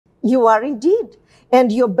You are indeed. And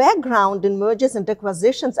your background in mergers and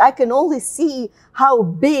acquisitions, I can only see how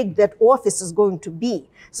big that office is going to be.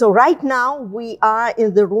 So right now we are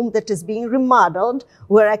in the room that is being remodeled,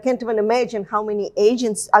 where I can't even imagine how many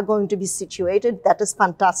agents are going to be situated. That is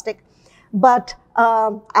fantastic. But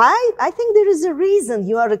I think there is a reason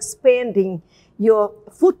you are expanding your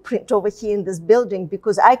footprint over here in this building,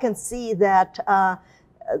 because I can see that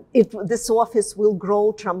this office will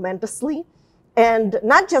grow tremendously. And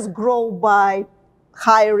not just grow by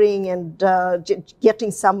hiring and getting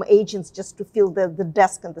some agents just to fill the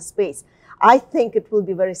desk and the space. I think it will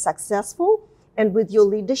be very successful. And with your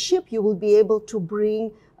leadership, you will be able to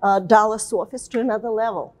bring Dallas office to another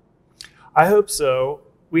level. I hope so.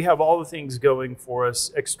 We have all the things going for us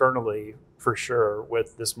externally, for sure,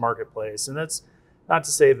 with this marketplace. And that's not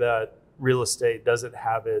to say that real estate doesn't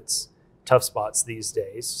have its tough spots these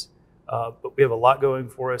days, but we have a lot going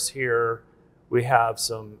for us here. We have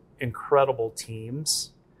some incredible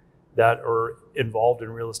teams that are involved in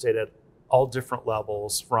real estate at all different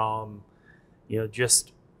levels, from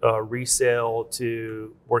just resale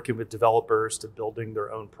to working with developers to building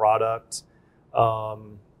their own product.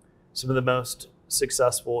 Some of the most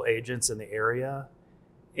successful agents in the area,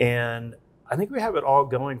 and I think we have it all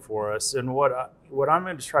going for us. And what I'm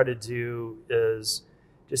going to try to do is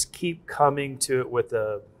just keep coming to it with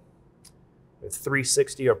a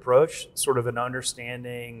 360 approach, sort of an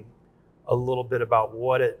understanding a little bit about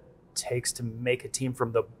what it takes to make a team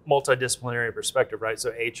from the multidisciplinary perspective, right?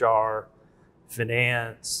 So HR,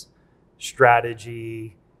 finance,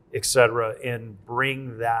 strategy, et cetera, and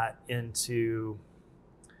bring that into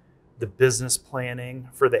the business planning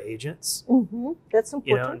for the agents. Mm-hmm. That's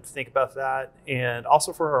important. And think about that, and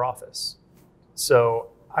also for our office. So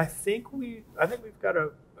I think we've got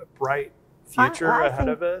a bright future ahead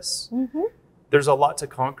of us. Mm-hmm. There's a lot to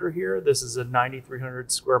conquer here. This is a 9,300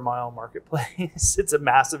 square mile marketplace. It's a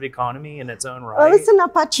massive economy in its own right. Well, it's an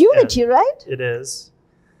opportunity, right? It is.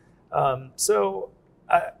 So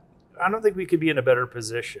I don't think we could be in a better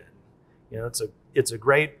position. It's a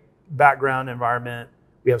great background environment.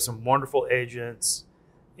 We have some wonderful agents,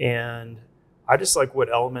 and I just like what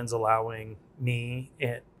Elliman's allowing me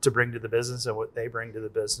to bring to the business, and what they bring to the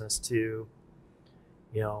business to,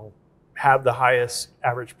 have the highest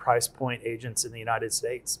average price point agents in the United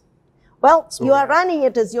States. Well, you are running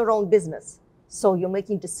it as your own business. So you're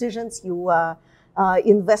making decisions, you are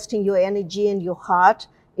investing your energy and your heart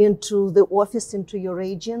into the office, into your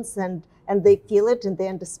agents, and they feel it and they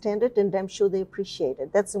understand it, and I'm sure they appreciate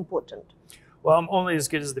it. That's important. Well, I'm only as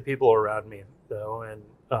good as the people around me, though. And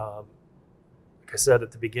like I said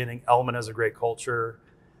at the beginning, Elliman has a great culture.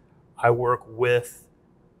 I work with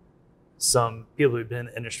some people who've been in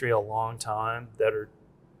the industry a long time that are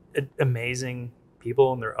amazing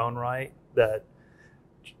people in their own right, that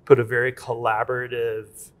put a very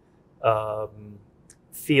collaborative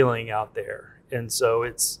feeling out there. And so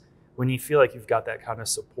it's when you feel like you've got that kind of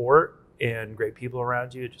support and great people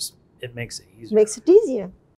around you, it makes it easier. Makes it easier.